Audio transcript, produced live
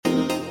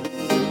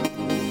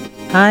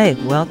Hi,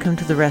 welcome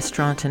to the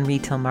Restaurant and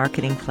Retail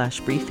Marketing Flash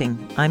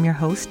Briefing. I'm your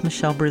host,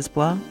 Michelle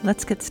Brisbois.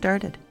 Let's get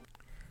started.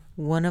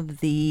 One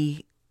of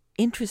the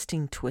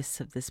interesting twists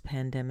of this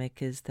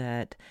pandemic is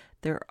that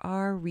there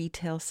are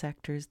retail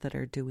sectors that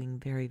are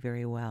doing very,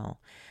 very well.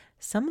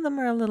 Some of them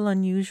are a little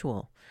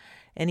unusual.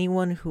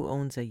 Anyone who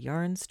owns a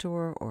yarn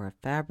store or a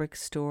fabric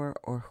store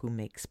or who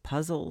makes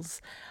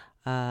puzzles,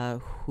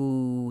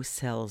 who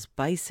sells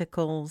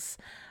bicycles,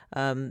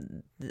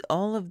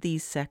 all of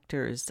these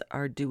sectors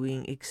are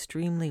doing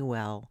extremely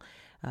well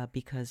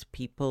because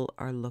people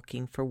are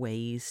looking for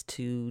ways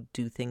to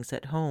do things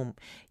at home.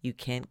 You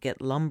can't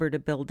get lumber to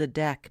build a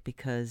deck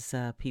because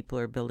people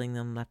are building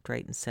them left,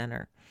 right, and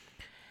center.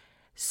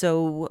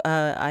 So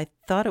I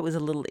thought it was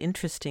a little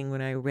interesting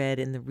when I read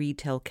in the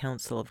Retail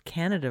Council of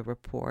Canada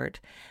report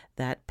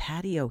that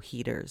patio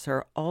heaters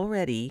are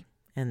already,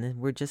 and then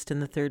we're just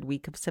in the third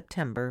week of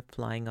September,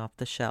 flying off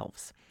the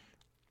shelves.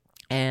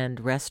 And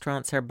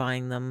restaurants are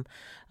buying them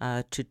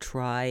to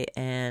try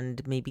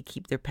and maybe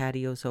keep their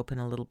patios open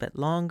a little bit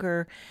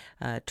longer.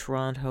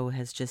 Toronto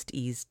has just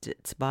eased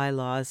its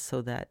bylaws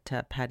so that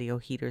patio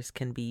heaters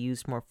can be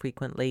used more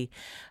frequently.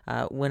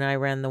 When I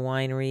ran the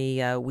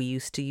winery, we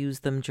used to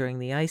use them during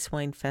the Ice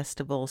Wine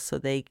Festival, so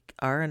they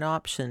are an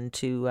option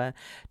to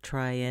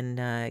try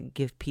and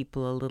give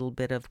people a little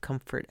bit of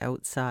comfort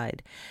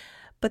outside.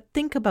 But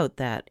think about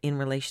that in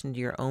relation to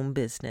your own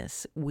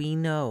business. We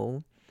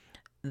know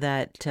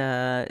that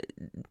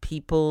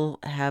people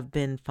have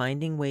been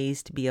finding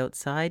ways to be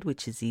outside,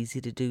 which is easy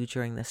to do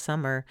during the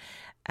summer.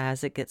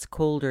 As it gets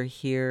colder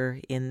here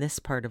in this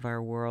part of our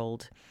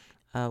world,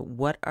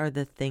 what are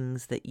the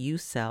things that you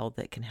sell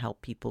that can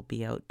help people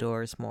be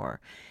outdoors more?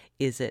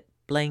 Is it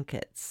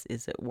blankets?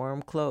 Is it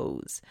warm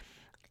clothes?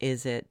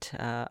 Is it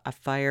a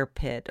fire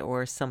pit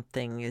or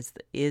something?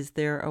 Is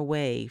there a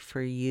way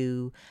for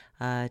you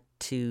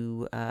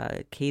to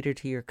cater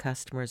to your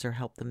customers or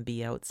help them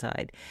be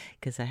outside?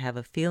 Because I have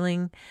a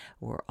feeling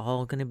we're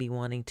all going to be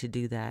wanting to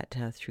do that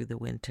through the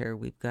winter.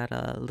 We've got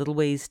a little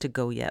ways to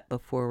go yet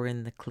before we're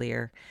in the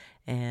clear,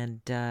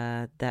 and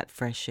that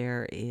fresh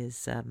air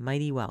is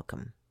mighty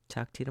welcome.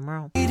 Talk to you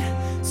tomorrow.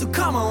 So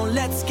come on,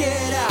 let's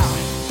get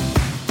out.